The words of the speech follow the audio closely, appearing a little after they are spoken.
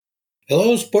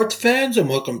Hello, sports fans, and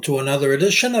welcome to another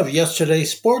edition of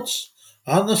Yesterday's Sports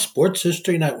on the Sports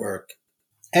History Network.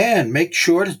 And make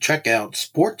sure to check out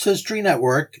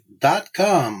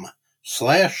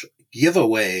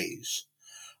sportshistorynetwork.com/giveaways.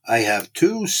 I have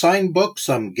two signed books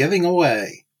I'm giving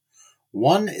away.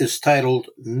 One is titled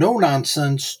No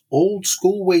Nonsense Old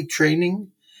School Weight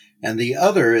Training, and the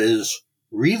other is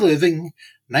Reliving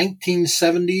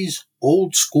 1970s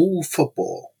Old School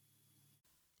Football.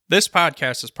 This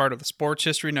podcast is part of the Sports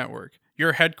History Network,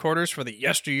 your headquarters for the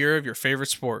yesteryear of your favorite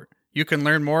sport. You can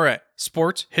learn more at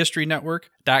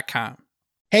sportshistorynetwork.com.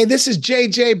 Hey, this is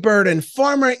J.J. Burden,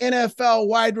 former NFL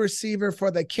wide receiver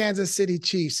for the Kansas City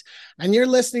Chiefs, and you're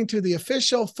listening to the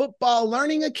official Football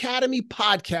Learning Academy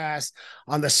podcast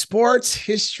on the Sports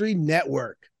History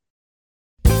Network.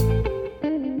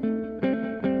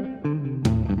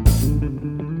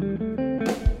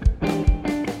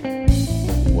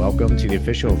 Welcome to the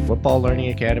official Football Learning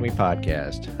Academy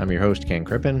podcast. I'm your host, Ken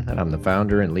Crippen, and I'm the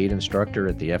founder and lead instructor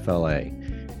at the FLA.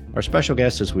 Our special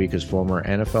guest this week is former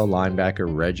NFL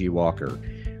linebacker Reggie Walker.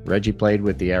 Reggie played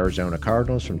with the Arizona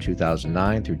Cardinals from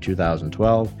 2009 through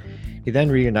 2012. He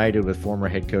then reunited with former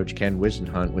head coach Ken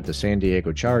Whisenhunt with the San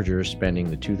Diego Chargers,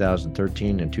 spending the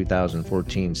 2013 and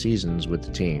 2014 seasons with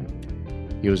the team.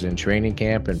 He was in training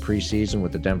camp and preseason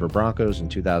with the Denver Broncos in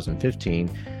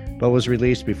 2015, but was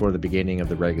released before the beginning of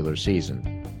the regular season.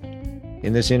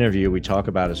 In this interview, we talk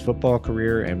about his football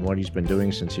career and what he's been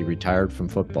doing since he retired from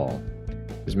football.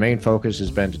 His main focus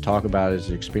has been to talk about his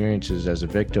experiences as a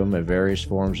victim of various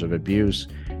forms of abuse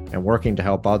and working to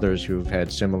help others who've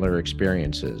had similar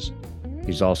experiences.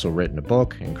 He's also written a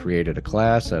book and created a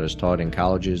class that is taught in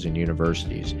colleges and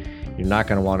universities. You're not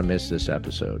going to want to miss this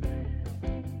episode.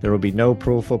 There will be no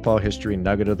Pro Football History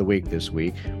Nugget of the Week this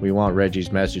week. We want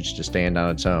Reggie's message to stand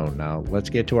on its own. Now, let's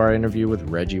get to our interview with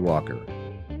Reggie Walker.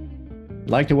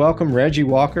 I'd like to welcome Reggie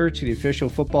Walker to the official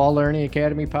Football Learning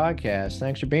Academy podcast.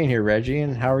 Thanks for being here, Reggie,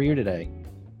 and how are you today?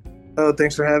 Oh,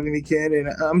 thanks for having me, Ken, and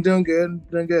I'm doing good.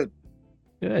 Good.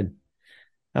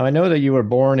 Now, I know that you were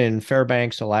born in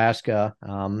Fairbanks, Alaska.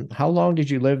 How long did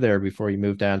you live there before you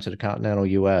moved down to the continental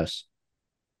U.S.?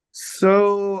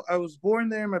 So I was born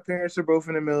there. My parents are both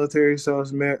in the military, so I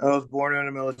was born on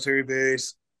a military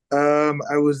base.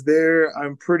 I was there,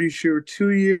 I'm pretty sure,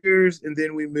 2 years, and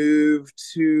then we moved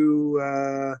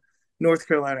to North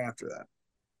Carolina after that.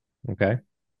 Okay.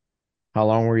 How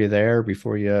long were you there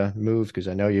before you moved? Because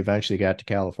I know you eventually got to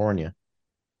California.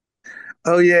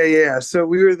 Oh, yeah. So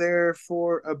we were there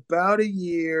for about a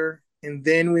year, and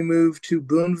then we moved to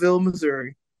Boonville,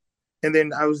 Missouri. And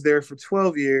then I was there for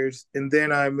 12 years, and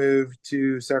then I moved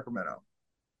to Sacramento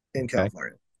in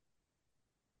California.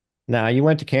 Now, you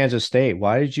went to Kansas State.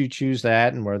 Why did you choose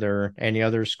that, and were there any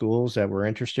other schools that were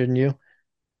interested in you?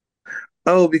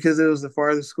 Oh, because it was the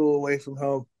farthest school away from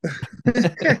home.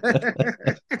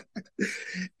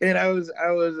 And I was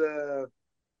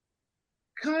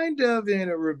kind of in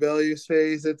a rebellious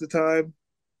phase at the time.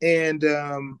 And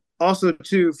also,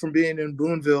 too, from being in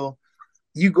Boonville,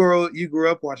 you grew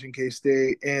up watching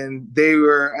K-State, and they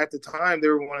were, at the time, they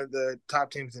were one of the top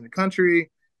teams in the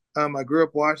country. I grew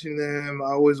up watching them.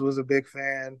 I always was a big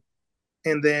fan.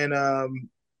 And then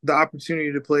the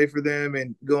opportunity to play for them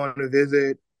and go on a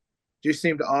visit just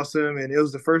seemed awesome. And it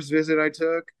was the first visit I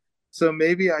took. So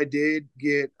maybe I did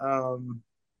get, they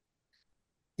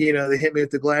hit me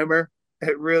with the glamour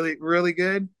really, really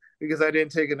good, because I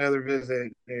didn't take another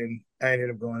visit and I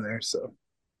ended up going there. So.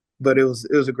 But it was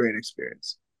a great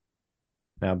experience.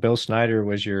 Now, Bill Snyder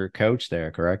was your coach there,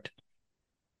 correct?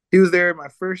 He was there my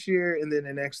first year, and then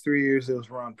the next 3 years it was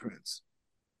Ron Prince.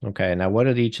 Okay. Now, what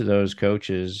did each of those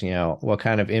coaches, what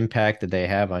kind of impact did they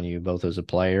have on you, both as a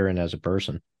player and as a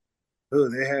person? Oh,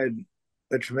 they had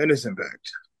a tremendous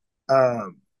impact.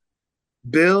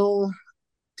 Bill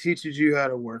teaches you how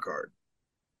to work hard.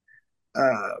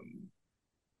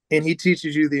 And he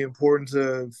teaches you the importance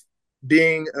of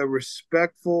being a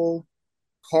respectful,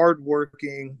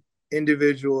 hardworking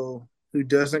individual who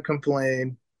doesn't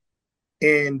complain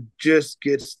and just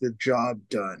gets the job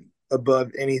done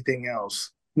above anything else,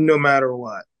 no matter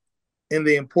what. And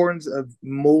the importance of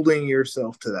molding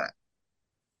yourself to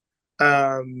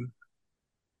that,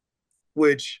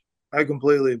 which I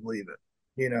completely believe it.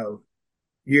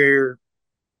 You're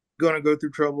going to go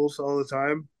through troubles all the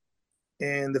time.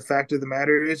 And the fact of the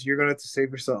matter is, you're going to have to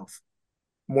save yourself.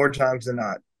 More times than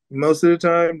not. Most of the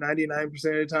time, 99% of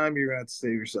the time, you're going to have to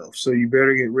save yourself. So you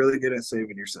better get really good at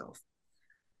saving yourself.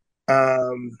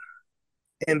 And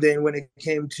then when it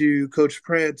came to Coach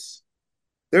Prince,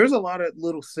 there was a lot of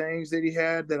little sayings that he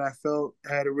had that I felt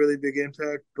had a really big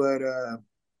impact. But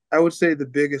I would say the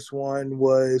biggest one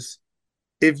was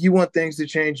if you want things to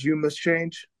change, you must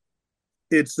change.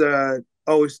 It's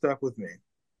always stuck with me.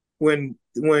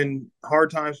 When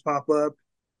hard times pop up,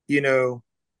 you know,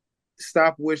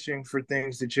 stop wishing for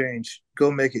things to change.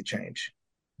 Go make it change.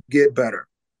 Get better.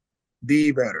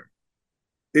 Be better.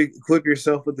 Equip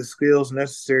yourself with the skills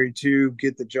necessary to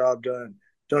get the job done.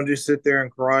 Don't just sit there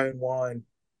and cry and whine.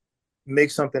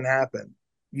 Make something happen.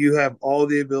 You have all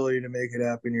the ability to make it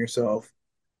happen yourself.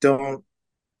 Don't,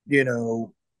 you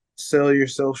know, sell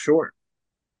yourself short.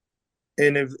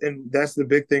 And that's the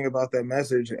big thing about that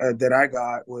message that I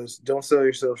got was don't sell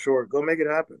yourself short. Go make it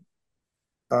happen.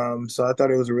 So I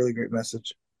thought it was a really great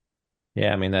message.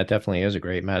 Yeah, I mean, that definitely is a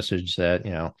great message that,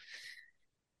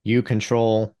 you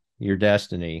control your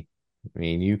destiny. I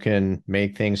mean, you can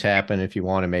make things happen if you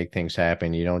want to make things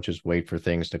happen. You don't just wait for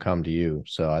things to come to you.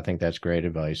 So I think that's great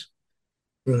advice.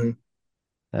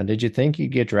 Mm-hmm. Did you think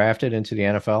you'd get drafted into the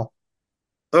NFL?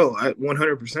 Oh,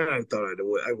 100%. I thought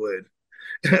I would.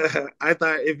 I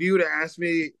thought if you would have asked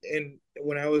me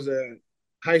when I was a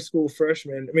high school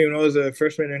freshman, I mean, when I was a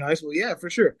freshman in high school, yeah, for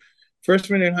sure.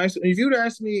 Freshman in high school. If you would have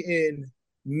asked me in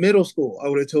middle school, I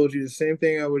would have told you the same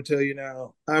thing I would tell you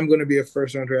now. I'm going to be a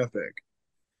first round draft pick.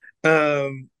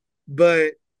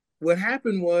 But what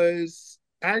happened was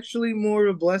actually more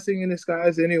of a blessing in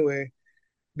disguise anyway,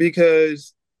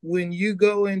 because when you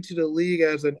go into the league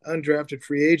as an undrafted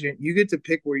free agent, you get to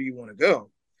pick where you want to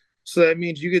go. So that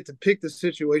means you get to pick the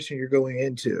situation you're going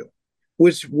into,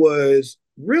 which was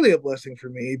really a blessing for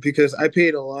me because I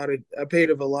paid a lot of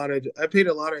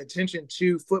attention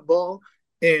to football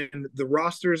and the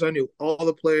rosters. I knew all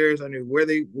the players. I knew where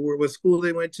they were, what school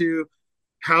they went to,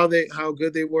 how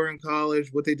good they were in college,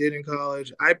 what they did in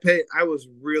college. I was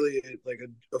really like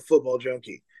a football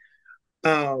junkie.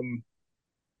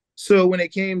 So when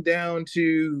it came down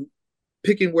to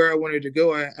picking where I wanted to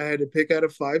go, I had to pick out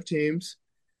of 5 teams,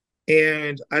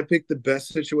 and I picked the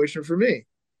best situation for me.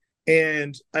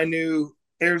 And I knew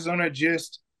Arizona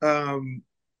just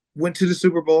went to the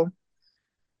Super Bowl,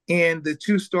 and the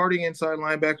 2 starting inside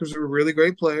linebackers were really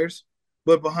great players,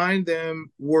 but behind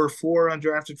them were 4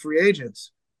 undrafted free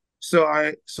agents. So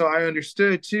I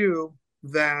understood too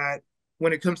that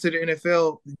when it comes to the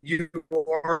NFL, you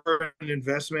are an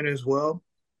investment as well.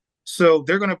 So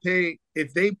they're going to pay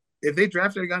if they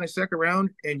drafted a guy in the second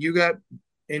round and you're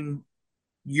an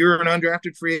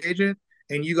undrafted free agent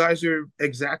and you guys are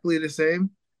exactly the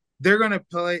same, they're gonna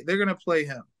play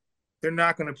him. They're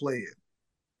not gonna play you.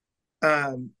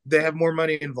 They have more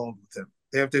money involved with him.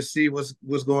 They have to see what's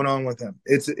going on with him.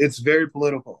 It's very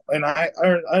political, and I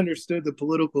understood the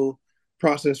political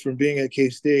process from being at K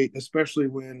State, especially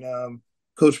when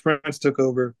Coach Prince took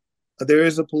over. There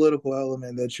is a political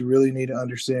element that you really need to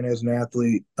understand as an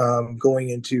athlete going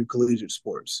into collegiate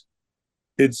sports.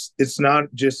 It's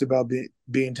not just about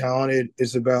being talented.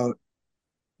 It's about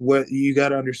what you got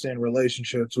to understand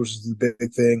relationships, which is the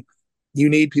big thing. You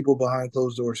need people behind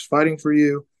closed doors fighting for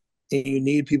you, and you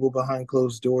need people behind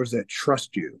closed doors that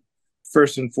trust you.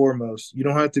 First and foremost, you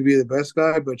don't have to be the best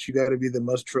guy, but you got to be the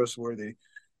most trustworthy.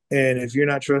 And if you're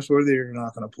not trustworthy, you're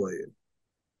not going to play it.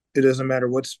 It doesn't matter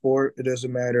what sport. It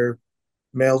doesn't matter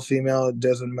male, female. It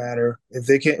doesn't matter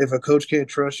if a coach can't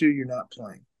trust you, you're not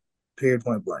playing. Period.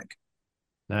 Point blank.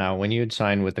 Now, when you had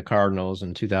signed with the Cardinals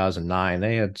in 2009,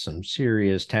 they had some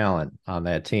serious talent on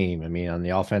that team. I mean, on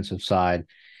the offensive side,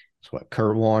 it's what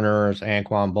Kurt Warner,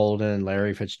 Anquan Bolden,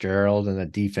 Larry Fitzgerald. In the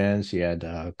defense, you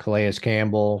had Calais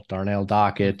Campbell, Darnell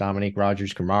Dockett, Dominique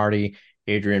Rodgers-Cromartie,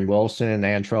 Adrian Wilson, and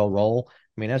Antrell Roll.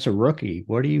 I mean, that's a rookie.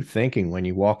 What are you thinking when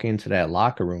you walk into that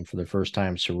locker room for the first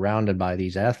time surrounded by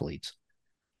these athletes?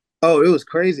 Oh, it was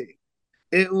crazy.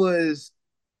 It was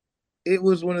it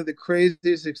was one of the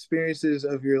craziest experiences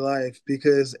of your life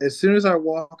because as soon as I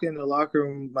walk in the locker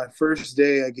room, my first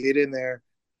day, I get in there.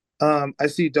 I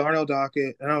see Darnell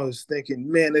Dockett, and I was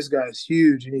thinking, man, this guy's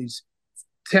huge, and he's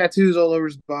tattoos all over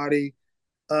his body.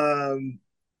 Um,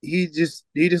 he just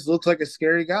looks like a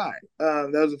scary guy. That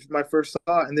was my first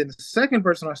thought, and then the second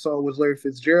person I saw was Larry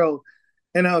Fitzgerald,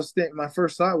 and my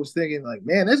first thought was thinking, like,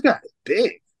 man, this guy's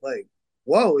big. Like,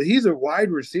 whoa, he's a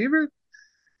wide receiver.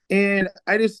 And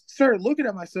I just started looking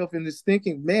at myself and just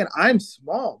thinking, man, I'm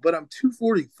small, but I'm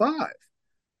 245.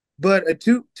 But a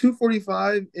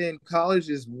 245 in college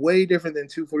is way different than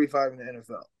 245 in the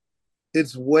NFL.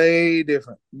 It's way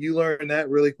different. You learn that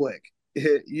really quick.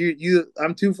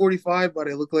 I'm 245, but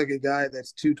I look like a guy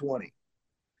that's 220.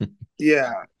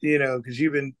 Yeah, because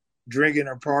you've been drinking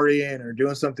or partying or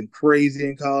doing something crazy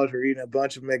in college or eating a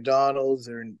bunch of McDonald's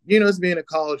or it's being a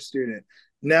college student.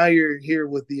 Now you're here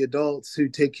with the adults who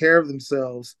take care of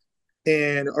themselves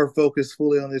and are focused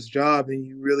fully on this job, and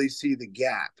you really see the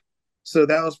gap. So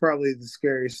that was probably the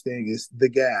scariest thing, is the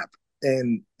gap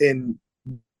and in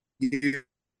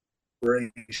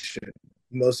preparation,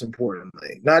 most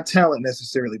importantly. Not talent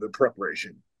necessarily, but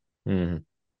preparation. Mhm.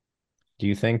 Do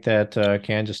you think that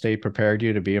Kansas State prepared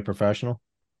you to be a professional?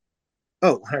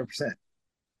 Oh, 100%.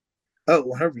 Oh,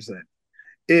 100%.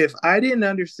 If I didn't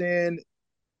understand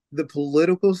the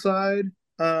political side,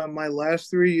 my last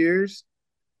 3 years,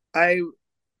 I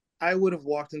I would have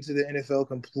walked into the NFL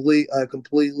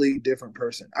completely different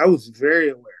person. I was very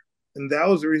aware, and that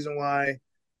was the reason why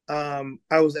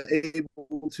I was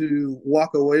able to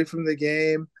walk away from the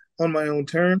game on my own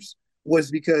terms.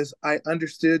 Was because I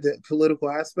understood the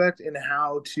political aspect and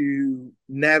how to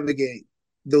navigate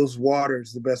those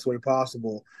waters the best way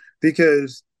possible.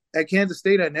 Because at Kansas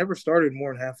State, I never started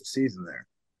more than half the season there.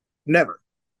 Never.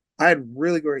 I had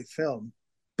really great film,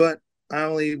 but I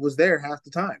only was there half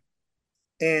the time.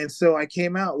 And so I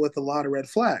came out with a lot of red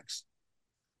flags.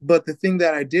 But the thing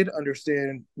that I did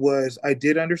understand was I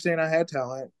did understand I had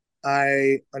talent.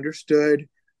 I understood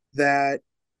that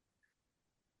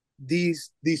these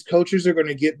coaches are going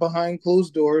to get behind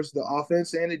closed doors, the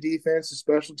offense and the defense, the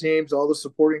special teams, all the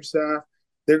supporting staff.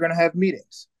 They're going to have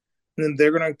meetings. And then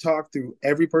they're going to talk through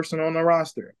every person on the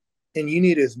roster. And you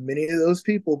need as many of those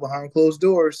people behind closed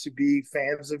doors to be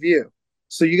fans of you.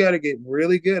 So you got to get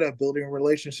really good at building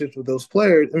relationships with those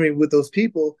players. I mean, with those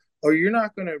people, or you're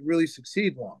not going to really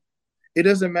succeed long. It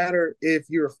doesn't matter if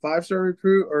you're a 5-star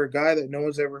recruit or a guy that no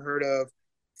one's ever heard of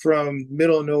from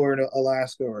middle of nowhere to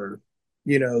Alaska or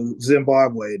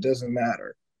Zimbabwe. It doesn't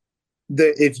matter.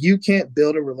 If you can't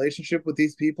build a relationship with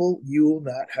these people, you will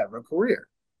not have a career,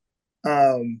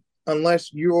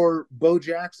 unless you're Bo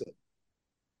Jackson.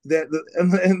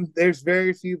 And there's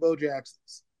very few Bo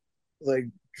Jacksons. Like,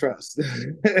 trust.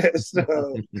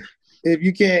 So if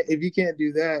you can't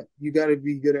do that, you got to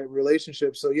be good at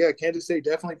relationships. So yeah, Kansas State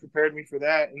definitely prepared me for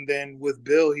that. And then with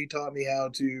Bill, he taught me how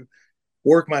to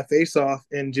work my face off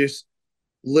and just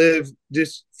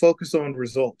focus on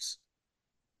results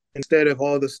instead of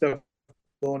all the stuff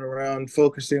going around,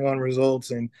 focusing on results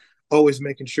and always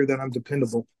making sure that I'm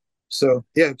dependable. So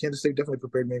yeah, Kansas State definitely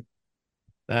prepared me.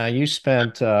 You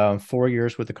spent 4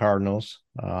 years with the Cardinals.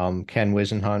 Ken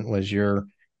Wisenhunt was your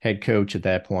head coach at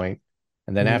that point.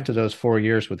 And then Mm-hmm. after those 4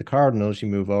 years with the Cardinals, you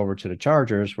move over to the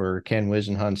Chargers, where Ken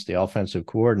Wisenhunt's the offensive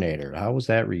coordinator. How was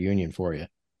that reunion for you?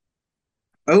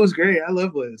 It was great. I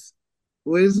love Wiz.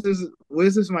 Wiz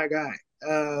is my guy.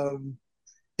 And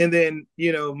then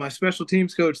my special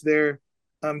teams coach there,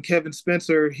 Kevin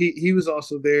Spencer. He was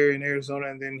also there in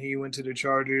Arizona, and then he went to the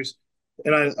Chargers.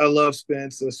 And I love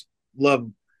Spence. Love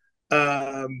him.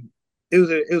 It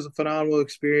was a phenomenal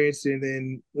experience. And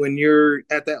then when you're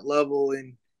at that level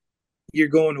and you're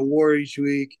going to war each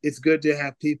week, it's good to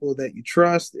have people that you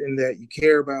trust and that you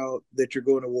care about that you're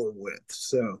going to war with.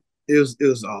 So it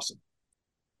was awesome.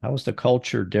 How was the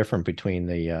culture different between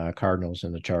the Cardinals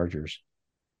and the Chargers?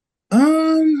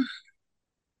 Um,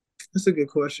 that's a good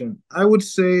question. I would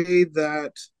say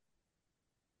the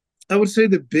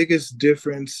biggest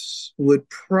difference would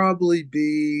probably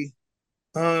be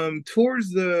towards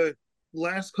the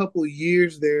last couple of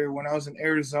years there when I was in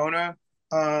Arizona.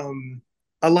 Um,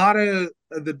 a lot of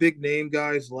the big name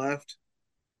guys left.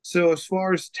 So as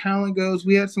far as talent goes,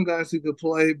 we had some guys who could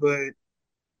play, but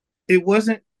it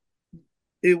wasn't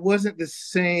it wasn't the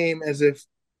same as if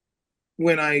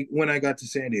when I got to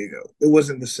San Diego. It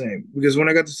wasn't the same because when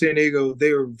I got to San Diego,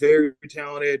 they were very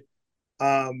talented.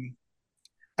 Um,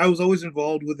 I was always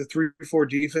involved with the 3-4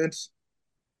 defense,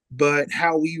 but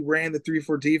how we ran the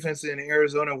 3-4 defense in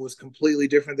Arizona was completely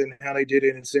different than how they did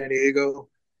it in San Diego.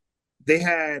 They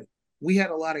had we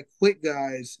had a lot of quick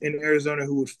guys in Arizona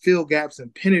who would fill gaps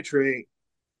and penetrate.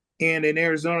 And in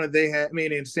Arizona,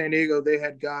 in San Diego, they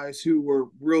had guys who were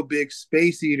real big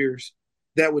space eaters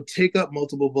that would take up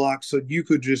multiple blocks so you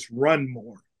could just run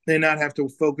more and not have to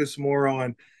focus more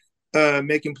on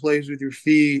making plays with your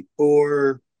feet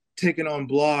or taking on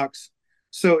blocks.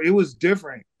 So it was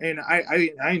different, and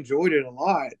I enjoyed it a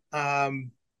lot.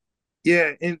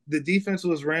 Yeah, and the defense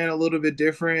was ran a little bit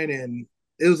different, and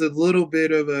it was a little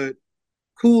bit of a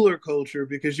cooler culture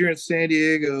because you're in San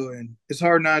Diego, and it's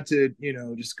hard not to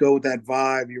just go with that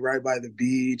vibe. You're right by the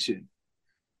beach, and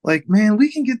like, man,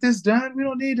 we can get this done. We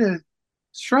don't need to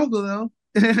struggle though.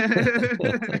 We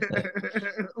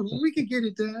can get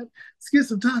it done. Let's get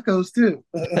some tacos too.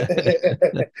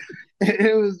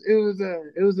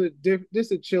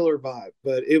 Just a chiller vibe,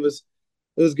 but it was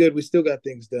good. We still got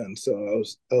things done, so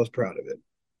I was proud of it.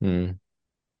 Hmm.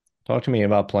 Talk to me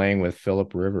about playing with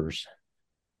Philip Rivers.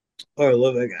 Oh, I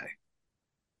love that guy.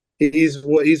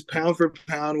 He's pound for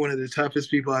pound one of the toughest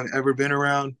people I've ever been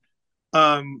around.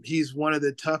 He's one of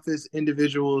the toughest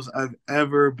individuals I've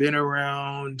ever been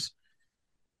around.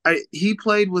 He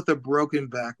played with a broken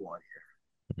back one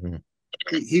Mhm.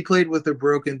 year. He played with a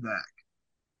broken back,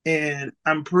 and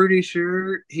I'm pretty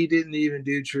sure he didn't even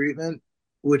do treatment,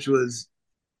 which was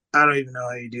I don't even know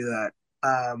how you do that.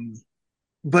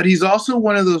 But he's also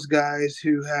one of those guys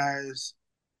who has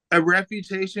a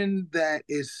reputation that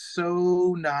is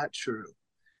so not true.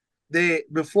 They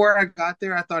Before I got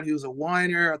there, I thought he was a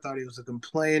whiner. I thought he was a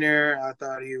complainer. I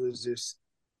thought he was just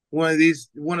one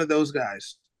of those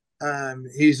guys.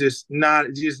 He's just not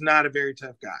a very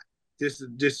tough guy.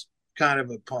 Just kind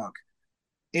of a punk.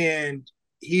 And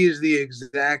he is the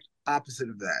exact opposite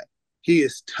of that. He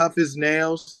is tough as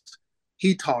nails.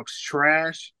 He talks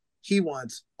trash. He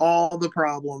wants all the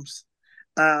problems.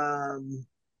 Um,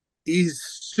 he's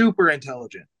super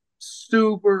intelligent.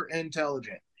 Super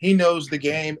intelligent. He knows the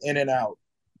game in and out.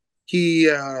 He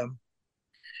and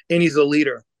he's a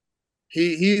leader.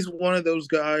 He's one of those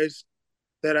guys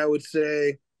that I would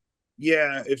say,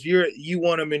 yeah, if you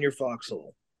want him in your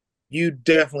foxhole, you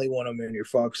definitely want him in your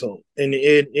foxhole. And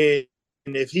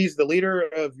if he's the leader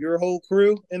of your whole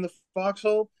crew in the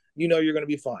foxhole, you know you're going to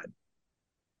be fine.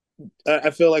 I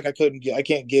feel like I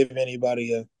can't give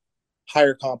anybody a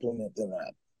higher compliment than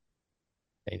that.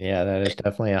 Yeah, that is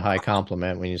definitely a high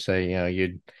compliment when you say,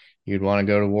 you'd want to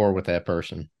go to war with that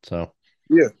person. So,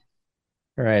 Yeah.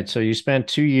 all right. So you spent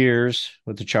 2 years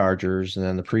with the Chargers and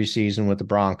then the preseason with the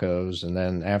Broncos. And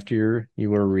then after you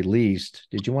were released,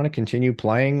 did you want to continue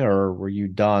playing or were you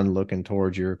done looking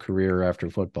towards your career after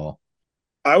football?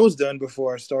 I was done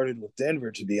before I started with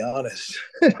Denver, to be honest.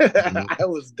 Mhm. I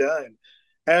was done.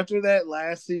 After that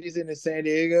last season in San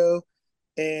Diego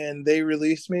and they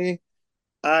released me,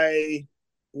 I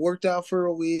worked out for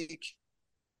a week,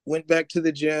 went back to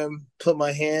the gym, put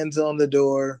my hands on the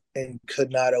door, and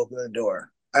could not open the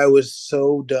door. I was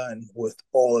so done with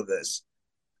all of this.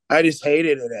 I just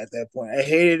hated it at that point. I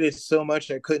hated it so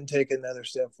much I couldn't take another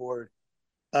step forward.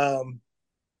 Um,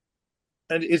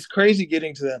 and it's crazy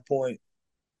getting to that point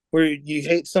where you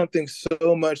hate something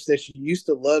so much that you used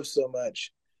to love so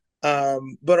much.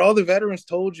 But all the veterans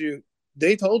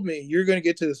they told me you're going to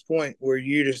get to this point where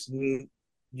you're just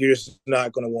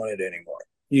not going to want it anymore.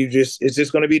 It's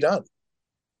just going to be done.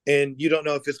 And you don't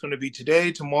know if it's going to be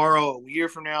today, tomorrow, a year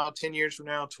from now, 10 years from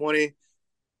now, 20.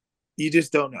 You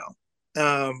just don't know.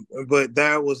 But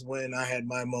that was when I had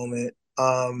my moment.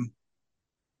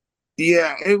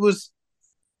 Yeah, it was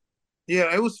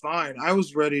fine. I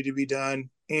was ready to be done.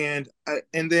 And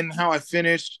then how I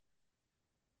finished,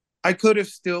 I could have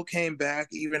still came back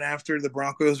even after the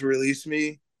Broncos released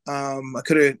me. I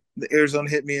could have the Arizona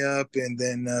hit me up, and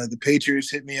then the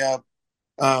Patriots hit me up.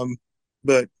 Um,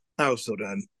 but I was so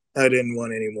done. I didn't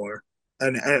want any more,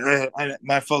 and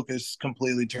my focus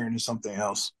completely turned to something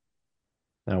else.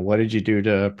 Now, what did you do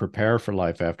to prepare for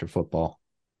life after football?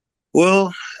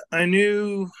 Well, I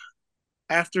knew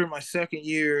after my second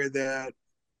year that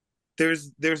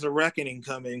there's a reckoning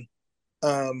coming.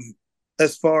 Um,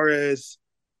 as far as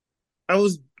I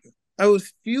was I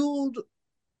was fueled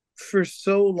for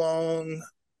so long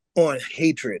on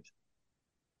hatred.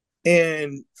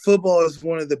 And football is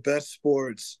one of the best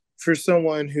sports for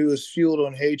someone who is fueled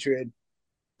on hatred,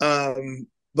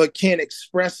 but can't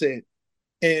express it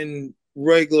in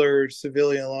regular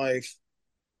civilian life.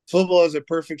 Football is a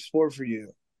perfect sport for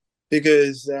you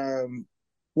because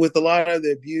with a lot of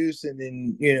the abuse and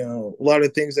then, a lot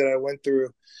of things that I went through,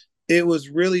 it was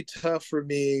really tough for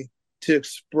me to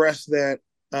express that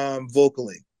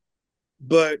vocally.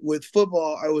 But with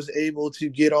football, I was able to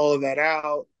get all of that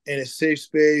out in a safe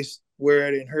space where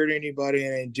I didn't hurt anybody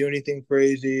and I didn't do anything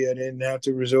crazy. I didn't have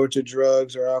to resort to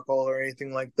drugs or alcohol or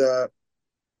anything like that.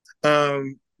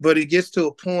 But it gets to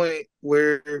a point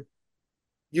where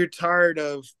you're tired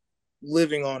of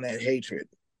living on that hatred,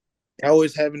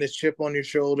 always having this chip on your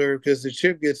shoulder because the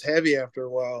chip gets heavy after a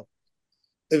while.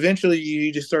 Eventually,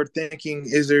 you just start thinking,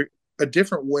 is there a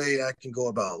different way I can go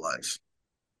about life?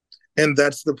 And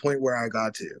that's the point where I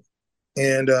got to.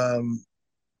 And I'm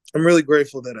really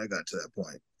grateful that I got to that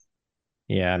point.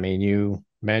 Yeah, I mean, you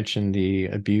mentioned the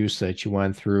abuse that you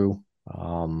went through.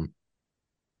 Um,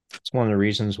 it's one of the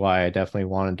reasons why I definitely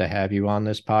wanted to have you on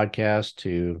this podcast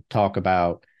to talk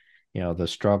about, the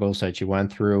struggles that you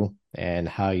went through and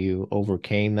how you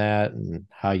overcame that and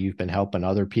how you've been helping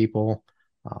other people.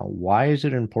 Why is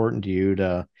it important to you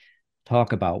to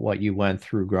talk about what you went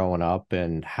through growing up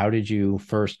and how did you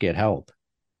first get help?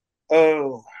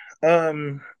 Oh,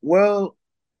 well,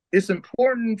 it's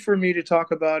important for me to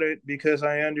talk about it because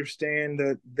I understand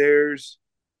that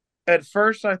at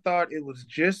first I thought it was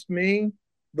just me,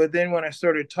 but then when I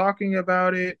started talking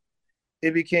about it,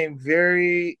 it became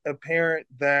very apparent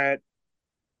that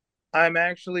I'm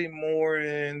actually more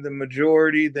in the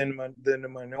majority than the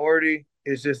minority.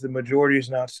 It's just the majority is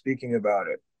not speaking about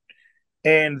it.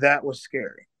 And that was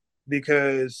scary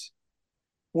because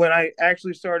when I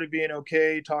actually started being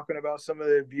okay talking about some of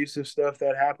the abusive stuff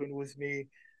that happened with me,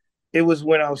 it was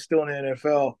when I was still in the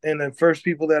NFL. And the first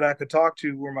people that I could talk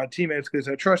to were my teammates because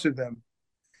I trusted them.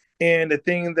 And the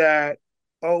thing that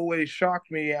always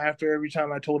shocked me after every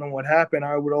time I told them what happened,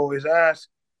 I would always ask,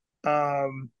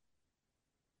 um,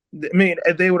 I mean,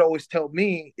 they would always tell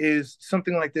me is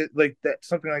something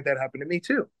something like that happened to me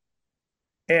too.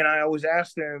 And I always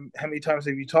asked them, how many times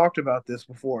have you talked about this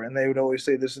before? And they would always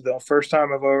say, this is the first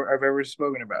time I've ever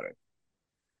spoken about it.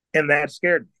 And that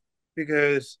scared me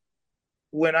because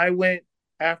when I went,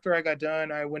 after I got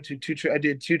done, I went to I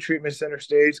did 2 treatment center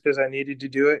stays because I needed to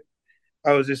do it.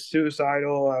 I was just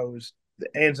suicidal. I was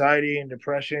anxiety and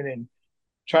depression and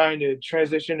trying to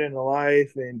transition into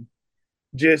life and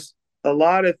just a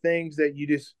lot of things that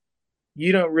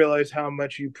you don't realize how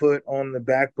much you put on the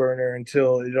back burner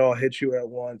until it all hits you at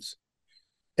once.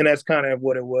 And that's kind of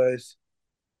what it was.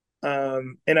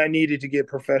 And I needed to get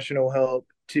professional help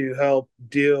to help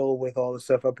deal with all the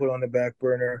stuff I put on the back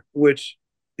burner, which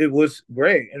it was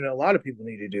great. And a lot of people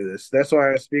need to do this. That's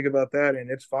why I speak about that, and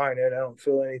it's fine. And I don't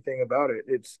feel anything about it.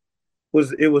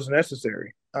 It was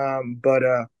necessary. But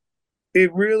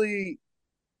it really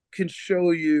can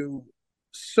show you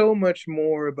so much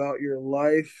more about your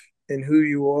life and who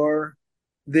you are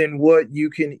than what you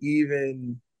can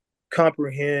even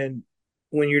comprehend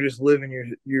when you're just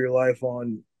living your life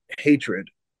on hatred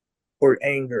or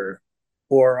anger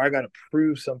or I got to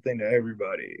prove something to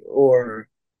everybody or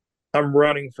I'm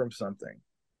running from something.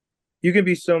 You can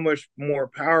be so much more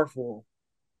powerful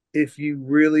if you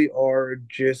really are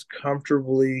just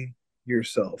comfortably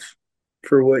yourself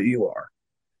for what you are.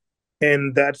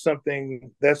 And that's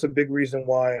a big reason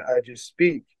why I just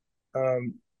speak.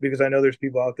 Because I know there's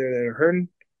people out there that are hurting.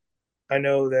 I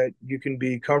know that you can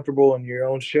be comfortable in your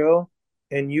own shell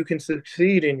and you can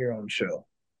succeed in your own shell.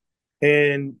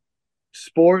 And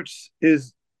sports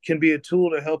is can be a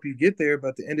tool to help you get there, but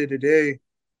at the end of the day,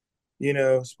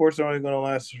 sports are only going to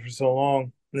last for so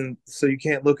long, and so you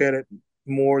can't look at it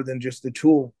more than just a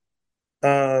tool.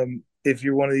 If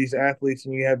you're one of these athletes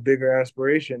and you have bigger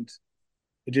aspirations,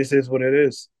 it just is what it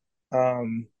is.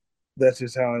 Um, that's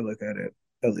just how I look at it,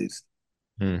 at least.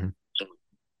 Mm-hmm.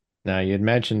 Now, you had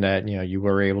mentioned that, you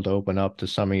were able to open up to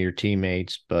some of your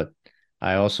teammates, but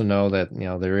I also know that,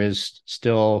 there is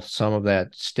still some of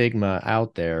that stigma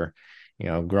out there.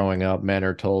 Growing up, men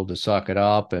are told to suck it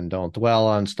up and don't dwell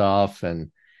on stuff.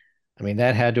 And I mean,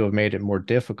 that had to have made it more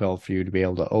difficult for you to be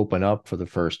able to open up for the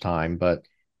first time. But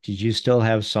did you still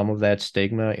have some of that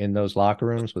stigma in those locker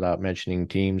rooms without mentioning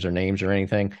teams or names or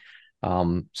anything?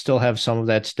 Still have some of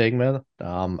that stigma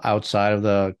outside of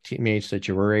the teammates that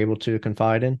you were able to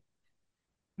confide in?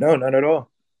 No, not at all.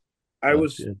 I That's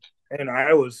was, good. and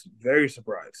I was very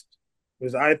surprised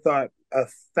because I thought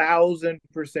 1,000%.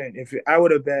 If I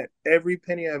would have bet every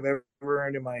penny I've ever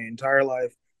earned in my entire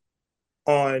life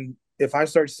on if I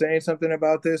start saying something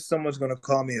about this, someone's going to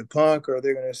call me a punk, or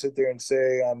they're going to sit there and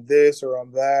say I'm this or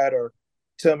I'm that, or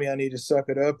tell me I need to suck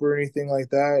it up or anything like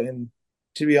that. And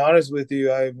to be honest with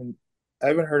you, I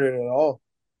haven't heard it at all.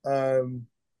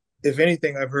 If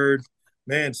anything, I've heard,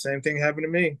 man, same thing happened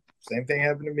to me. Same thing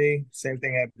happened to me. Same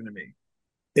thing happened to me.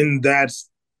 And that's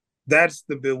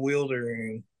the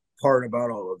bewildering part about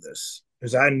all of this,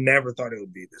 because I never thought it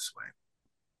would be this way.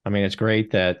 I mean, it's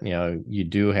great that, you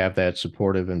do have that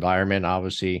supportive environment.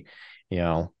 Obviously, you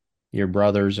know, your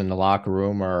brothers in the locker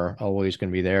room are always going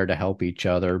to be there to help each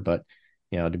other, but,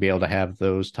 to be able to have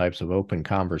those types of open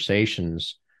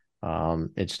conversations,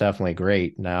 it's definitely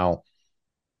great. Now,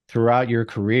 throughout your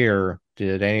career,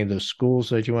 did any of the schools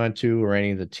that you went to or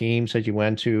any of the teams that you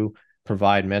went to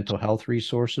provide mental health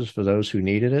resources for those who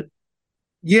needed it?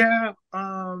 Yeah,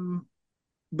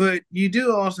 but you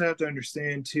do also have to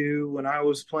understand too, when I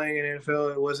was playing in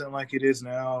NFL, it wasn't like it is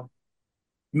now.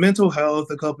 Mental health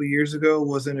a couple of years ago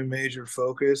wasn't a major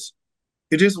focus.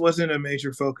 It just wasn't a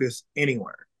major focus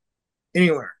anywhere.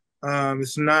 Anywhere.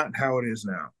 It's not how it is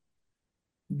now.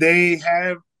 They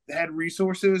have had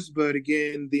resources, but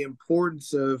again, the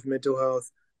importance of mental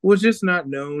health was just not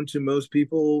known to most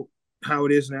people how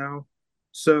it is now.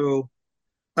 So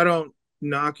I don't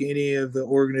knock any of the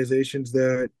organizations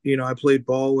that I played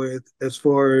ball with as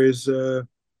far as the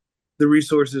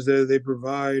resources that they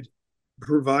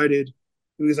provided,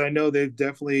 because I know they've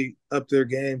definitely upped their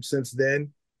game since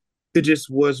then. It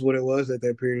just was what it was at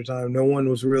that period of time. No one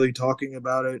was really talking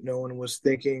about it. No one was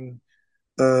thinking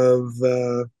of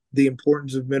the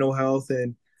importance of mental health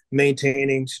and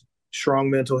maintaining strong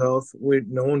mental health.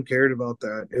 No one cared about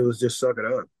that. It was just suck it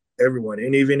up, everyone.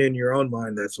 And even in your own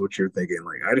mind, that's what you're thinking.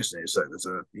 Like, I just need to suck this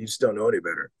up. You just don't know any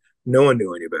better. No one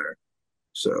knew any better.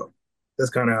 So that's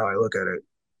kind of how I look at it.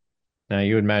 Now,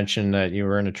 you had mentioned that you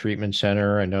were in a treatment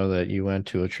center. I know that you went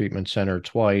to a treatment center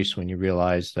twice when you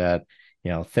realized that,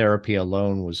 therapy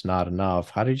alone was not enough.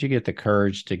 How did you get the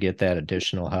courage to get that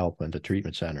additional help into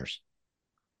treatment centers?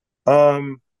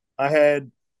 I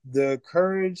had the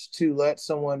courage to let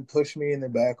someone push me in the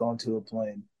back onto a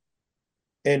plane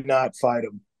and not fight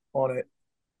them on it.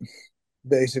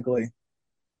 Basically,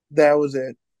 that was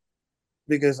it.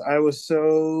 Because I was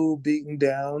so beaten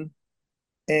down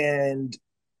and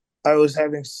I was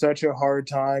having such a hard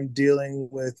time dealing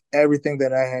with everything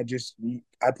that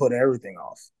I put everything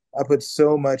off. I put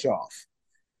so much off.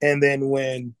 And then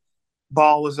when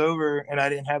ball was over and I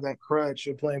didn't have that crutch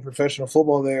of playing professional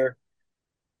football there,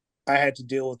 I had to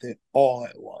deal with it all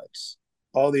at once.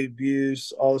 All the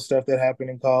abuse, all the stuff that happened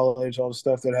in college, all the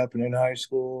stuff that happened in high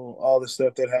school, all the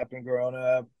stuff that happened growing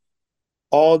up,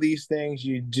 all these things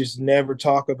you just never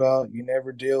talk about, you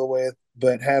never deal with,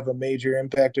 but have a major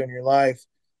impact on your life.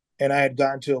 And I had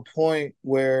gotten to a point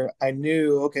where I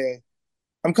knew, okay,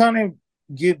 I'm kind of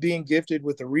being gifted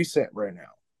with a reset right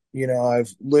now.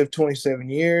 I've lived 27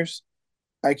 years.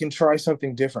 I can try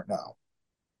something different now.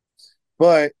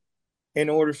 But in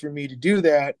order for me to do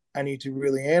that, I need to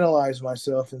really analyze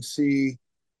myself and see,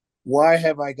 why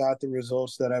have I got the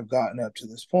results that I've gotten up to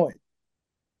this point?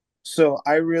 So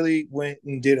I really went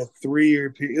and did a 3 year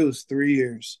period. It was 3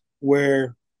 years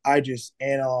where I just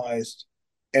analyzed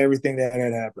everything that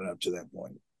had happened up to that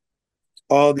point,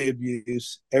 all the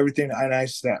abuse, everything, and I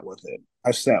sat with it. I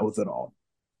sat with it all.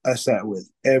 I sat with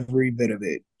every bit of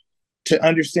it to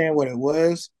understand what it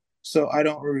was, so I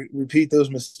don't repeat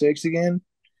those mistakes again,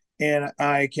 and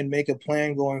I can make a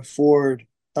plan going forward,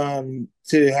 to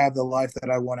have the life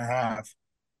that I want to have.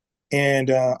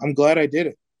 And I'm glad I did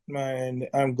it. And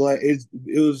I'm glad it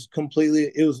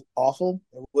was awful.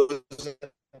 It wasn't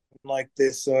like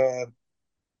this,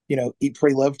 eat,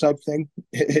 pray, love type thing.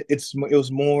 It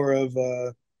was more of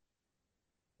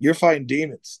you're fighting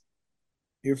demons.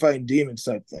 You're fighting demons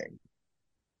type thing.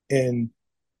 And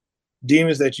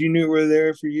demons that you knew were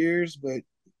there for years, but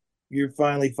you're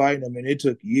finally fighting them. And it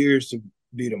took years to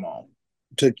beat them all.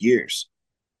 It took years.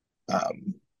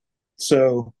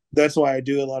 So that's why I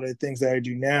do a lot of the things that I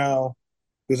do now,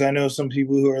 because I know some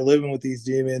people who are living with these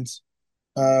demons.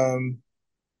 Um,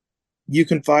 you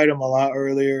can fight them a lot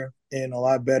earlier and a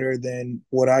lot better than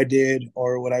what I did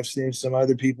or what I've seen some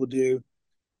other people do.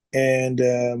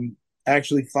 And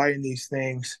actually fighting these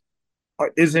things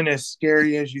isn't as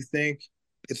scary as you think.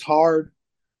 It's hard,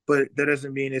 but that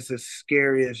doesn't mean it's as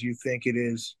scary as you think it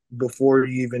is before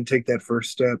you even take that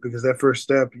first step. Because that first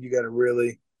step, you got to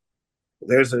really,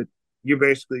 you're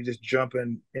basically just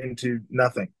jumping into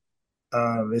nothing.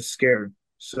 It's scary.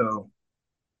 So,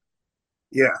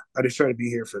 yeah, I just try to be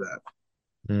here for that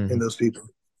and those people.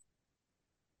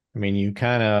 I mean, you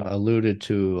kind of alluded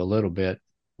to a little bit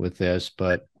with this,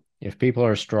 but if people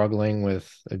are struggling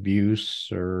with abuse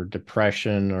or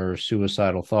depression or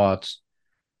suicidal thoughts,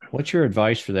 what's your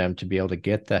advice for them to be able to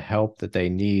get the help that they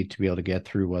need to be able to get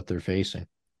through what they're facing?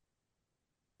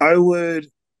 I would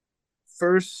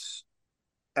first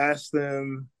ask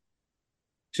them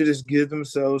to just give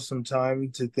themselves some time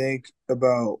to think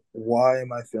about, why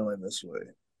am I feeling this way?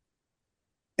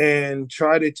 And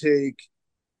try to take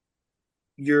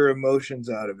your emotions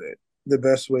out of it the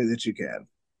best way that you can,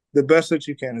 the best that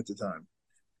you can at the time.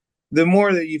 The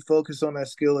more that you focus on that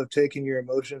skill of taking your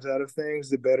emotions out of things,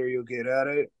 the better you'll get at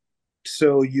it.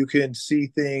 So you can see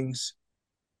things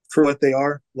for what they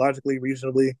are, logically,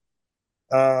 reasonably,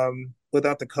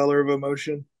 without the color of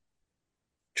emotion.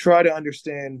 Try to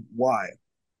understand why,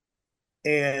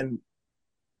 and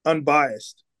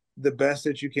unbiased, the best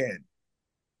that you can.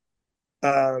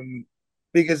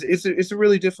 Because it's a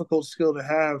really difficult skill to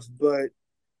have, but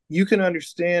you can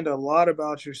understand a lot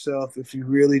about yourself if you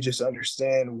really just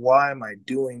understand, why am I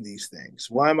doing these things?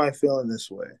 Why am I feeling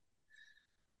this way?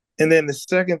 And then the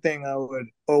second thing I would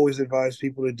always advise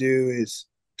people to do is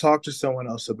talk to someone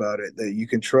else about it that you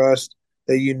can trust,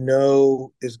 that you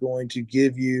know is going to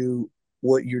give you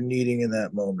what you're needing in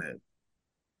that moment.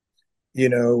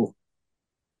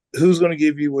 Who's going to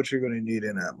give you what you're going to need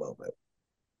in that moment?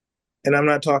 And I'm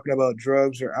not talking about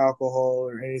drugs or alcohol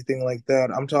or anything like that.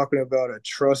 I'm talking about a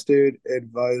trusted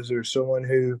advisor, someone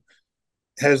who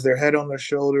has their head on their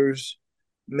shoulders,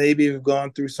 maybe have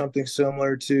gone through something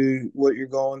similar to what you're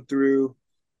going through,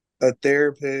 a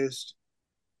therapist,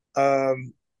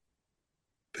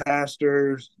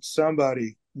 pastor,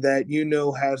 somebody that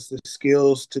has the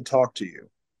skills to talk to you.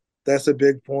 That's a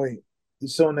big point.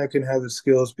 Someone that can have the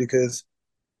skills, because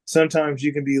sometimes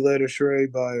you can be led astray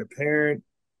by a parent,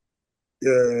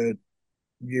 uh,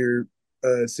 your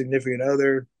significant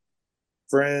other,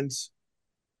 friends,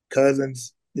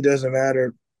 cousins. It doesn't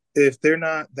matter. If they're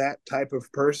not that type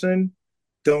of person,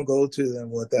 don't go to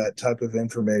them with that type of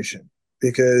information,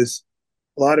 because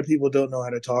a lot of people don't know how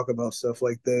to talk about stuff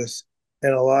like this.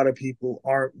 And a lot of people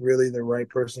aren't really the right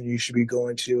person you should be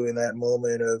going to in that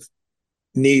moment of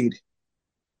need,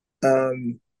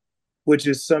 um, which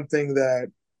is something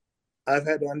that I've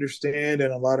had to understand,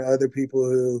 and a lot of other people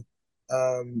who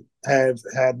have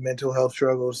had mental health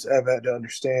struggles have had to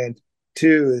understand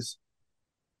too.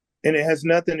 And it has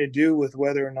nothing to do with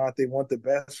whether or not they want the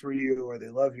best for you or they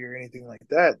love you or anything like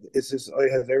that. It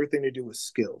has everything to do with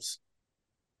skills.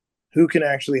 Who can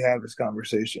actually have this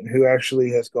conversation? Who actually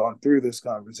has gone through this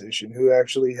conversation? Who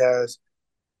actually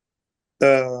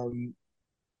um,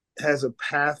 has a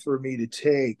path for me to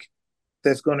take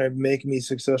that's going to make me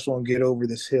successful and get over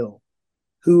this hill?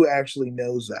 Who actually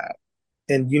knows that?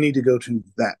 And you need to go to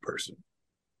that person.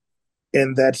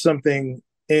 And that's something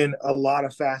in a lot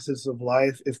of facets of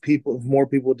life. If more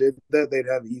people did that, they'd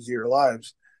have easier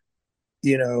lives,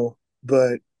 you know,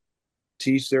 but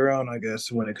to each their own, I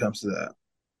guess, when it comes to that.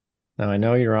 Now, I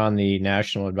know you're on the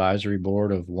National Advisory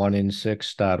Board of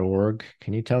oneinsix.org.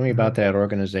 Can you tell me about that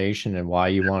organization and why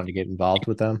you wanted to get involved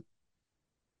with them?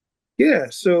 Yeah,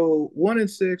 so One in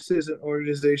Six is an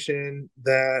organization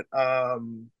that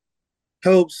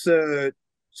helps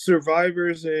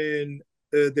survivors and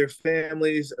their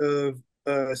families of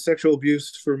sexual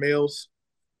abuse for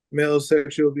male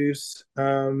sexual abuse.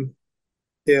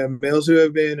 Yeah, males who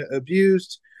have been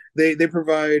abused. They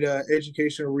provide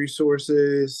educational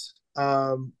resources,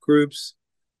 groups,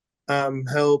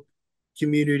 help,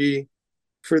 community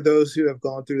for those who have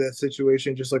gone through that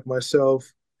situation, just like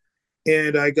myself.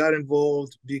 And I got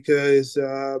involved because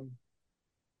the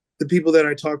people that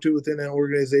I talk to within that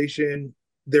organization,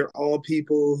 they're all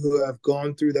people who have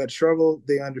gone through that struggle.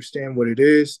 They understand what it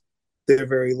is. They're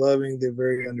very loving. They're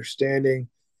very understanding,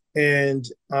 and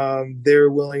they're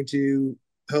willing to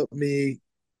help me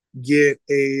get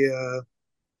a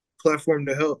platform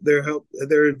to help. They're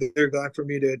glad for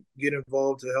me to get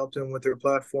involved to help them with their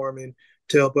platform and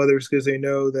to help others, because they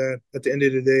know that at the end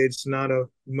of the day, it's not a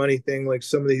money thing like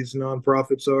some of these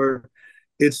nonprofits are.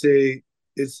 It's a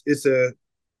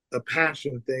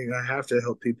passion thing. I have to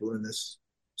help people in this.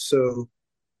 So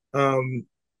um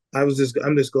I'm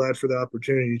just glad for the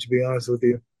opportunity, to be honest with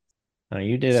you. Now,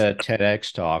 you did a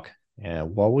TEDx talk.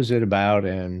 What was it about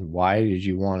and why did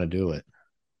you want to do it?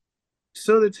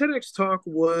 So the TEDx talk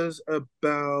was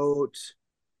about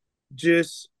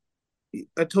just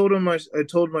I told my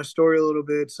story a little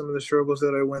bit, some of the struggles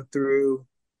that I went through,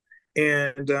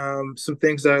 and some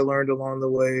things that I learned along the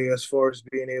way as far as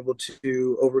being able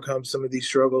to overcome some of these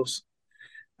struggles.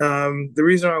 The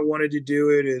reason I wanted to do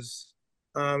it is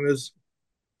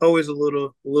always a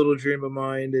little dream of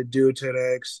mine to do a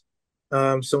TEDx.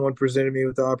 Someone presented me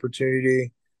with the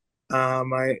opportunity.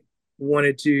 I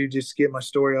wanted to just get my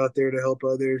story out there to help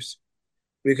others,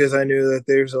 because I knew that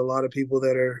there's a lot of people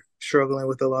that are struggling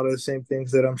with a lot of the same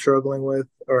things that I'm struggling with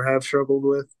or have struggled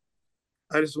with.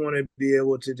 I just want to be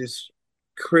able to just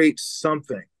create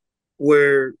something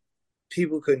where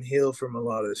people can heal from a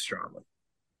lot of this trauma.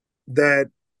 That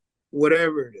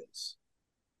whatever it is,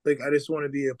 like I just want to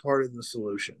be a part of the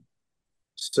solution.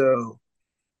 So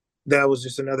that was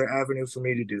just another avenue for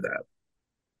me to do that.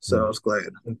 So I was glad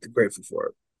and grateful for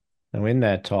it. Now, in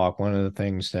that talk, one of the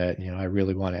things that I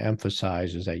really want to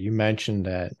emphasize is that you mentioned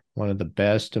that one of the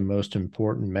best and most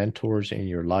important mentors in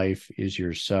your life is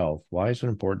yourself. Why is it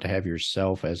important to have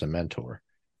yourself as a mentor?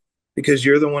 Because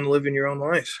you're the one living your own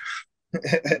life.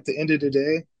 At the end of the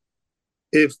day,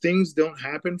 if things don't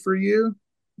happen for you,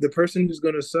 the person who's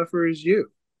going to suffer is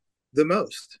you the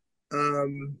most.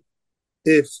 Um,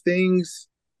 if things,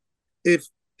 if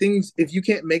you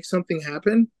can't make something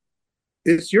happen,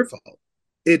 it's your fault.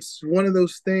 It's one of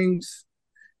those things.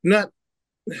 Not,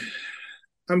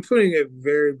 I'm putting it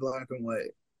very black and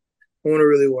white. I want to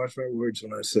really watch my words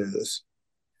when I say this.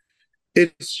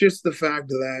 It's just the fact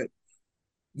that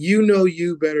you know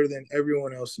you better than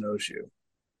everyone else knows you.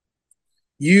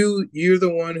 You're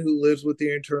the one who lives with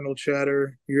the internal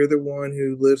chatter. You're the one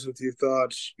who lives with your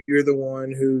thoughts. You're the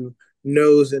one who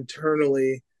knows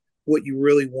internally what you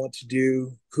really want to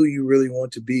do, who you really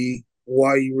want to be,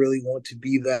 why you really want to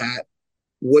be that,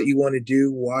 what you want to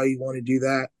do, why you want to do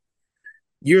that.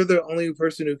 You're the only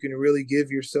person who can really give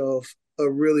yourself a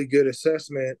really good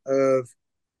assessment of,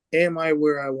 am I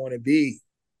where I want to be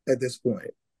at this point?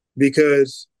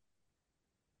 because,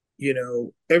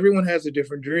 everyone has a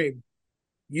different dream.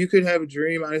 You could have a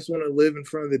dream, I just want to live in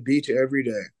front of the beach every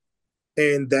day.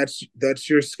 And that's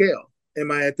your scale. Am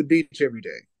I at the beach every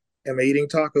day? Am I eating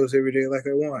tacos every day like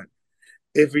I want?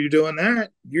 If you're doing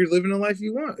that, you're living the life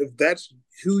you want. If that's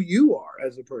who you are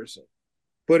as a person.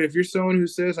 But if you're someone who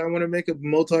says, I want to make a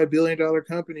multi-billion-dollar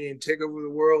company and take over the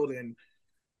world and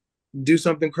do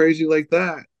something crazy like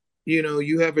that,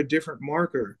 you have a different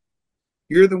marker.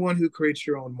 You're the one who creates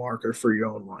your own marker for your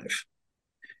own life.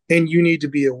 And you need to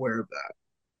be aware of that.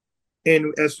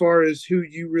 And as far as who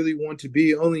you really want to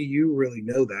be, only you really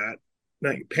know that.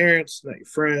 Not your parents, not your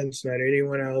friends, not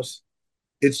anyone else.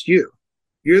 It's you.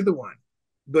 You're the one.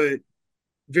 But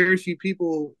very few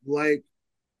people a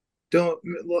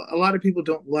lot of people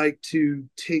don't like to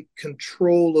take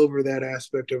control over that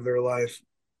aspect of their life.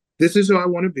 This is who I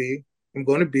want to be. I'm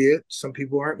going to be it. Some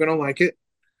people aren't going to like it.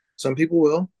 Some people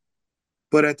will.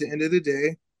 But at the end of the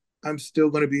day, I'm still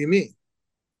going to be me.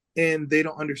 And they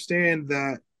don't understand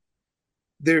that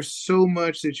there's so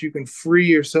much that you can free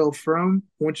yourself from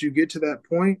once you get to that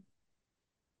point.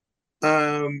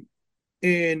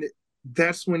 And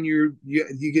that's when you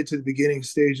get to the beginning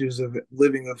stages of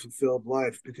living a fulfilled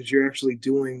life, because you're actually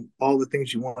doing all the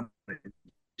things you want to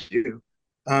do.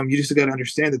 You just got to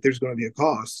understand that there's going to be a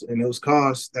cost, and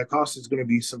that cost is going to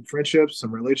be some friendships,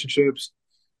 some relationships,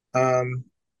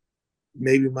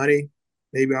 maybe money,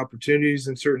 maybe opportunities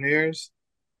in certain areas.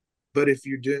 But if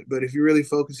you're really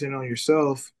focusing on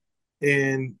yourself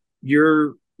and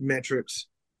your metrics,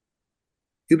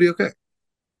 you'll be okay.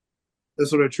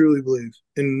 That's what I truly believe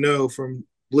and know from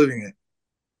living it.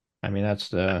 I mean, that's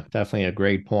definitely a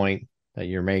great point that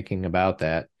you're making about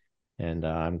that. And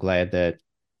I'm glad that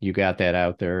you got that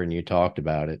out there and you talked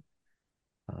about it.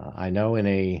 I know in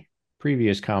a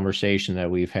previous conversation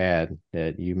that we've had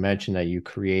that you mentioned that you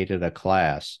created a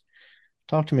class.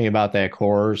 Talk to me about that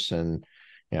course and,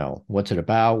 what's it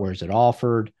about? Where's it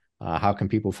offered? How can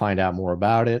people find out more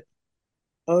about it?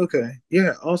 Okay.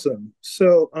 Yeah, awesome.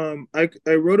 So I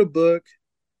wrote a book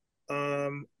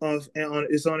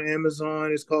it's on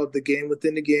Amazon. It's called The Game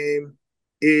Within the Game.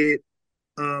 It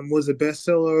was a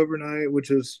bestseller overnight, which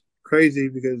was crazy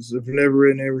because I've never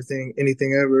written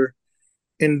anything ever.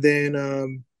 And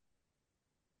then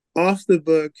off the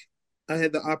book, I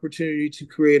had the opportunity to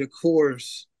create a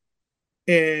course,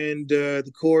 and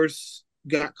the course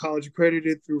got college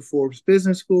accredited through Forbes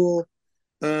Business School.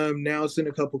 Now it's in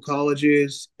a couple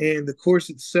colleges, and the course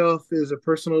itself is a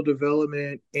personal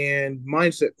development and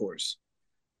mindset course.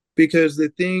 Because the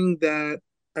thing that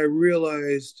I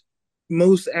realized,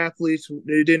 most athletes,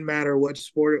 it didn't matter what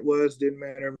sport it was, didn't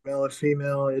matter male or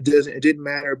female, it didn't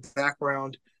matter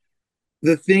background.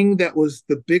 The thing that was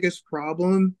the biggest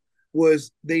problem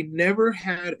was they never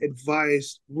had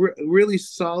advice, really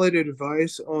solid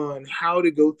advice on how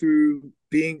to go through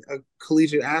being a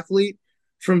collegiate athlete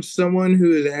from someone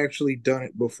who has actually done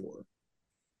it before.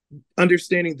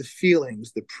 Understanding the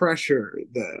feelings, the pressure,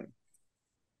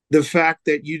 the fact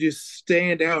that you just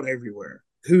stand out everywhere.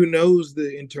 Who knows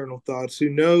the internal thoughts, who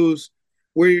knows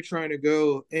where you're trying to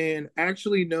go, and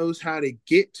actually knows how to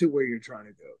get to where you're trying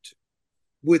to go to,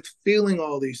 with feeling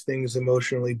all these things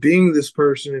emotionally, being this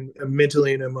person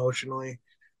mentally and emotionally.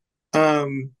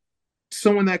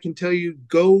 Someone that can tell you,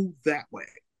 go that way.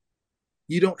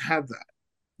 You don't have that.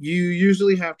 You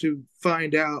usually have to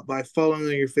find out by falling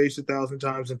on your face 1,000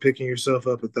 times and picking yourself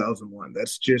up 1,001.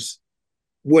 That's just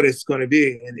what it's going to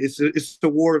be. And it's the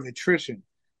war of attrition.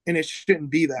 And it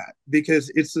shouldn't be that,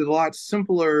 because it's a lot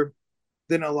simpler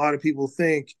than a lot of people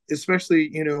think, especially,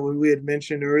 when we had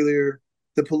mentioned earlier,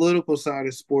 the political side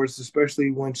of sports, especially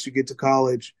once you get to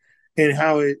college, and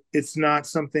how it's not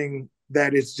something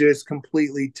that is just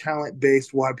completely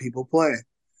talent-based why people play.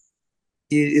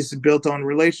 It's built on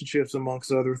relationships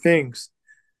amongst other things.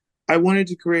 I wanted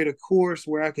to create a course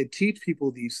where I could teach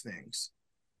people these things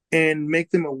and make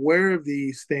them aware of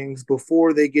these things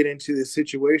before they get into this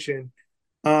situation,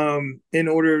 in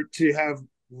order to have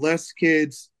less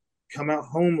kids come out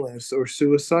homeless or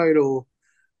suicidal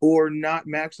or not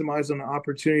maximize on the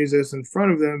opportunities that's in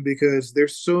front of them, because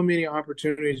there's so many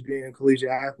opportunities being a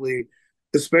collegiate athlete,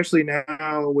 especially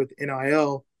now with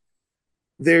NIL.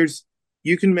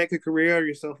 You can make a career out of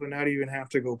yourself and not even have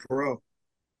to go pro.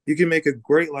 You can make a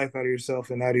great life out of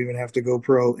yourself and not even have to go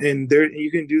pro. And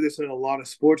you can do this in a lot of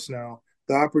sports now.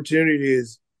 The opportunity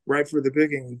is right for the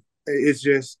picking. It's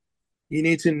just, you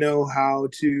need to know how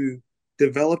to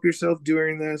develop yourself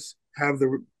during this,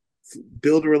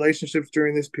 build relationships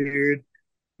during this period,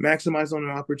 maximize on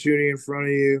an opportunity in front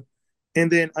of you,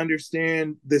 and then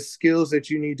understand the skills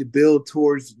that you need to build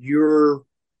towards your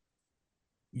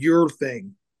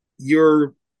thing.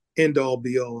 your end all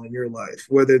be all in your life.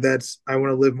 Whether that's I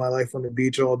want to live my life on the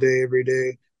beach all day, every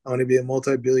day. I want to be a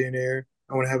multi-billionaire.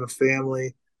 I want to have a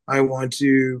family. I want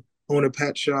to own a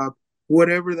pet shop.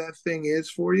 Whatever that thing is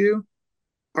for you,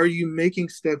 are you making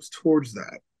steps towards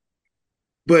that?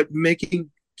 But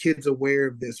making kids aware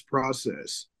of this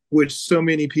process, which so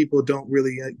many people don't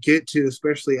really get to,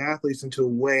 especially athletes, until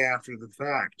way after the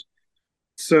fact.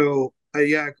 So I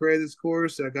created this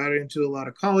course. I got it into a lot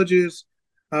of colleges.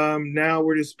 Now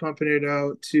we're just pumping it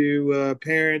out to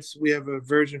parents. We have a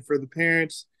version for the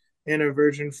parents and a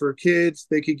version for kids.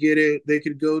 They could get it. They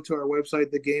could go to our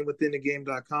website,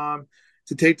 thegamewithinthegame.com,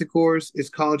 to take the course. It's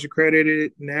college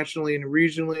accredited nationally and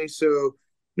regionally. So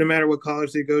no matter what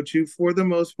college they go to, for the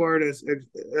most part, as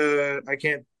I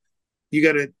can't, you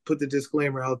got to put the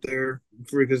disclaimer out there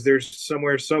because there's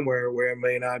somewhere where it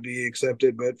may not be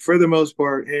accepted. But for the most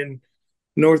part, in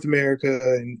North America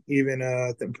and even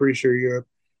I'm pretty sure Europe,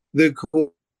 the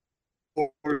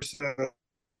course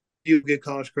you get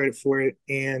college credit for it,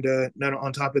 and not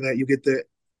on top of that, you get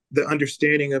the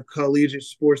understanding of collegiate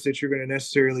sports that you're going to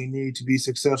necessarily need to be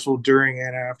successful during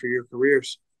and after your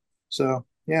careers. So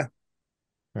yeah.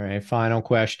 All right, final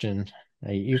question.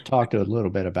 You've talked a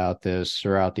little bit about this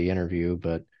throughout the interview,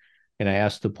 but can I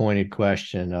ask the pointed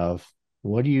question of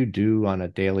what do you do on a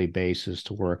daily basis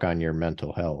to work on your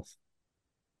mental health?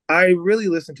 I really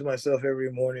listen to myself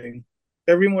every morning.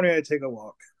 Every morning I take a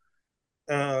walk,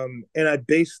 and I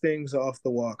base things off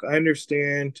the walk. I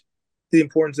understand the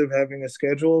importance of having a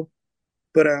schedule,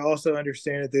 but I also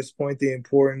understand at this point the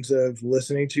importance of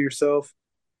listening to yourself.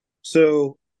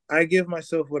 So I give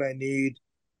myself what I need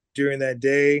during that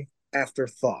day after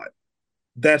thought.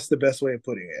 That's the best way of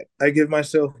putting it. I give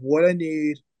myself what I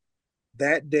need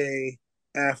that day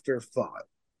after thought,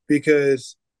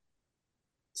 because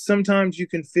sometimes you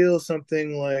can feel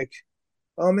something like,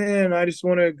 oh man, I just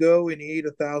want to go and eat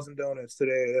 1,000 donuts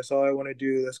today. That's all I want to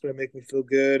do. That's going to make me feel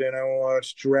good. And I want to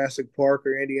watch Jurassic Park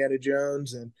or Indiana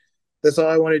Jones. And that's all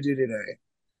I want to do today.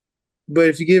 But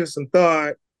if you give it some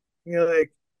thought, you're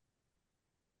like,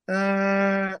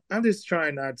 I'm just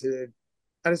trying not to.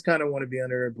 I just kind of want to be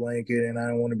under a blanket and I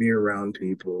don't want to be around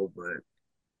people. But,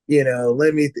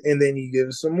 and then you give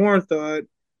it some more thought.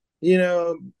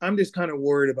 I'm just kind of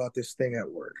worried about this thing at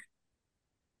work.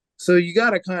 So you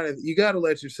gotta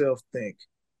let yourself think.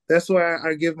 That's why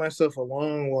I give myself a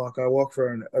long walk. I walk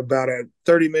for about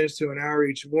 30 minutes to an hour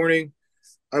each morning.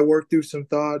 I work through some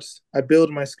thoughts. I build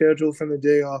my schedule from the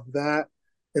day off that,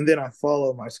 and then I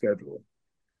follow my schedule.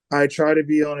 I try to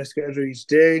be on a schedule each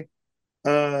day.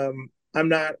 I'm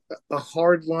not a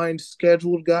hard line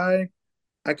scheduled guy.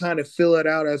 I kind of fill it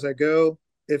out as I go.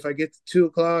 If I get to 2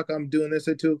 o'clock, I'm doing this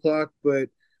at 2 o'clock, but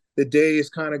the day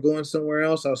is kind of going somewhere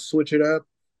else, I'll switch it up.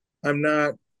 I'm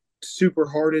not super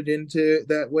hearted into it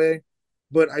that way,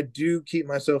 but I do keep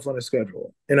myself on a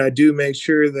schedule, and I do make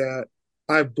sure that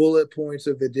I have bullet points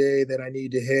of the day that I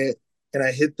need to hit, and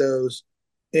I hit those,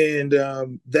 and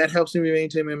that helps me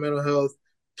maintain my mental health.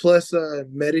 Plus,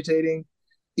 meditating,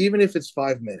 even if it's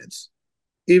 5 minutes,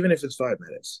 even if it's 5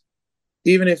 minutes,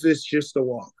 even if it's just a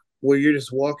walk where you're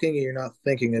just walking and you're not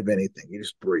thinking of anything, you're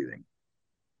just breathing.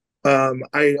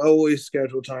 I always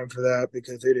schedule time for that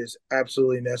because it is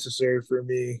absolutely necessary for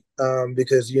me.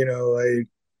 Because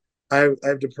I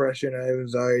have depression, I have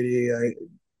anxiety,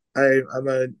 I'm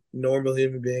a normal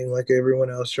human being like everyone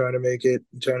else, trying to make it,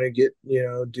 trying to get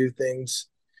do things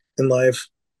in life,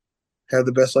 have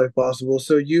the best life possible.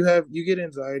 So you get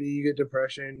anxiety, you get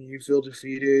depression, you feel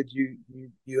defeated,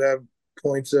 you have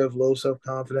points of low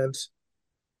self-confidence,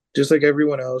 just like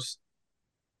everyone else.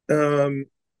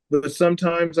 But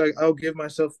sometimes I'll give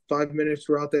myself 5 minutes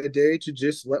throughout that day to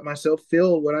just let myself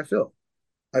feel what I feel.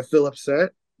 I feel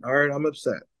upset. All right, I'm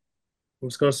upset. I'm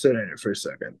just going to sit in it for a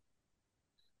second.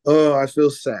 Oh, I feel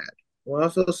sad. Well, I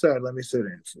feel sad. Let me sit in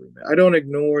it for a minute. I don't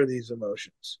ignore these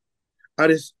emotions. I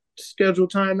just schedule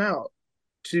time out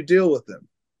to deal with them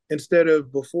instead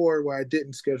of before where I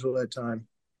didn't schedule that time.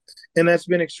 And that's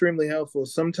been extremely helpful.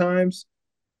 Sometimes,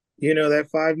 that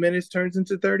 5 minutes turns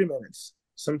into 30 minutes.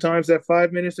 Sometimes that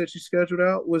 5 minutes that you scheduled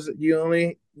out was you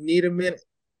only need a minute.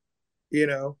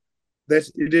 It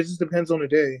just depends on the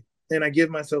day. And I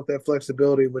give myself that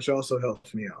flexibility, which also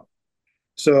helps me out.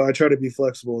 So I try to be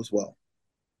flexible as well.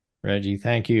 Reggie,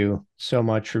 thank you so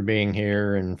much for being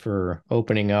here and for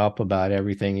opening up about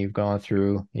everything you've gone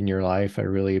through in your life. I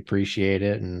really appreciate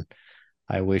it, and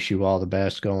I wish you all the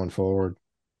best going forward.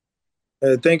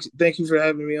 Thank you for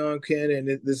having me on, Ken, and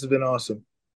this has been awesome.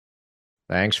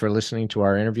 Thanks for listening to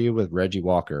our interview with Reggie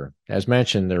Walker. As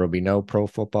mentioned, there will be no Pro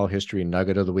Football History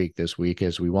Nugget of the Week this week,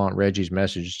 as we want Reggie's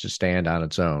message to stand on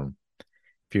its own.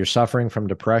 If you're suffering from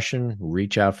depression,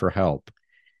 reach out for help.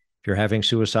 If you're having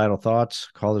suicidal thoughts,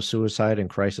 call the Suicide and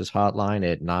Crisis Hotline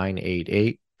at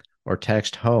 988 or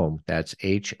text HOME, that's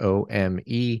HOME,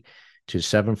 to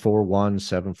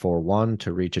 741-741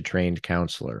 to reach a trained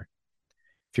counselor.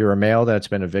 If you're a male that's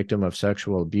been a victim of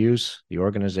sexual abuse, the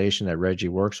organization that Reggie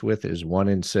works with is 1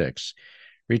 in 6.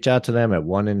 Reach out to them at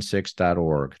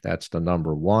 1in6.org. That's the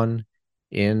number 1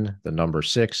 in the number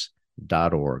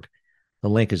 6.org. The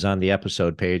link is on the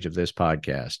episode page of this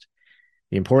podcast.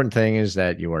 The important thing is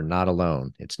that you are not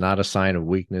alone. It's not a sign of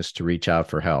weakness to reach out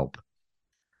for help.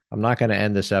 I'm not going to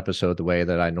end this episode the way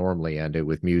that I normally end it,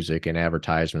 with music and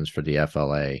advertisements for the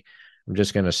FLA. I'm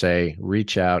just going to say,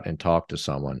 reach out and talk to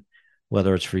someone,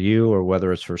 whether it's for you or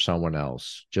whether it's for someone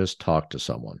else. Just talk to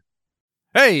someone.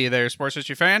 Hey there, sports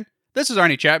history fan. This is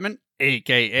Arnie Chapman,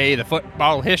 aka the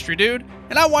Football History Dude,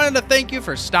 and I wanted to thank you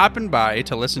for stopping by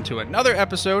to listen to another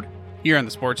episode here on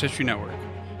the Sports History Network.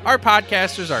 Our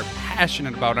podcasters are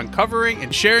passionate about uncovering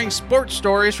and sharing sports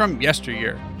stories from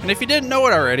yesteryear. And if you didn't know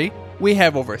it already, we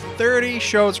have over 30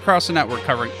 shows across the network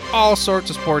covering all sorts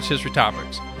of sports history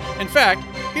topics. In fact,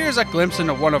 here's a glimpse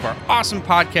into one of our awesome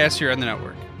podcasts here on the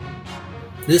network.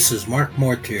 This is Mark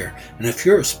Mortier, and if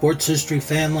you're a sports history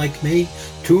fan like me,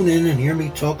 tune in and hear me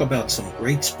talk about some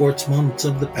great sports moments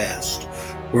of the past.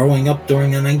 Growing up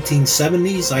during the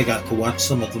 1970s, I got to watch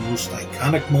some of the most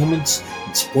iconic moments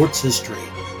in sports history.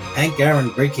 Hank Aaron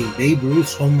breaking Babe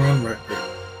Ruth's home run record.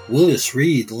 Willis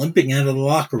Reed limping out of the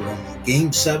locker room in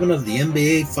Game 7 of the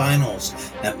NBA Finals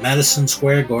at Madison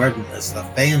Square Garden as the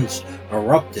fans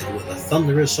erupted with a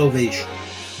thunderous ovation.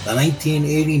 The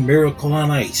 1980 Miracle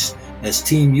on Ice as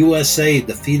Team USA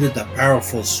defeated the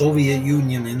powerful Soviet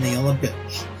Union in the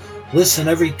Olympics. Listen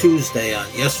every Tuesday on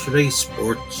Yesterday's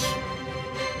Sports.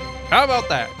 How about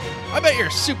that? I bet you're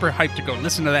super hyped to go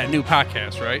listen to that new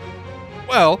podcast, right?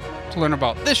 Well, to learn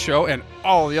about this show and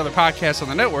all the other podcasts on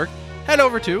the network, head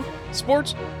over to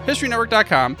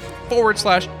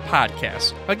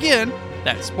sportshistorynetwork.com/podcast. Again,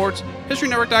 that's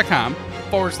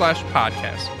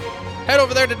sportshistorynetwork.com/podcast. Head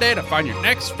over there today to find your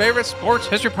next favorite sports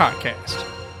history podcast.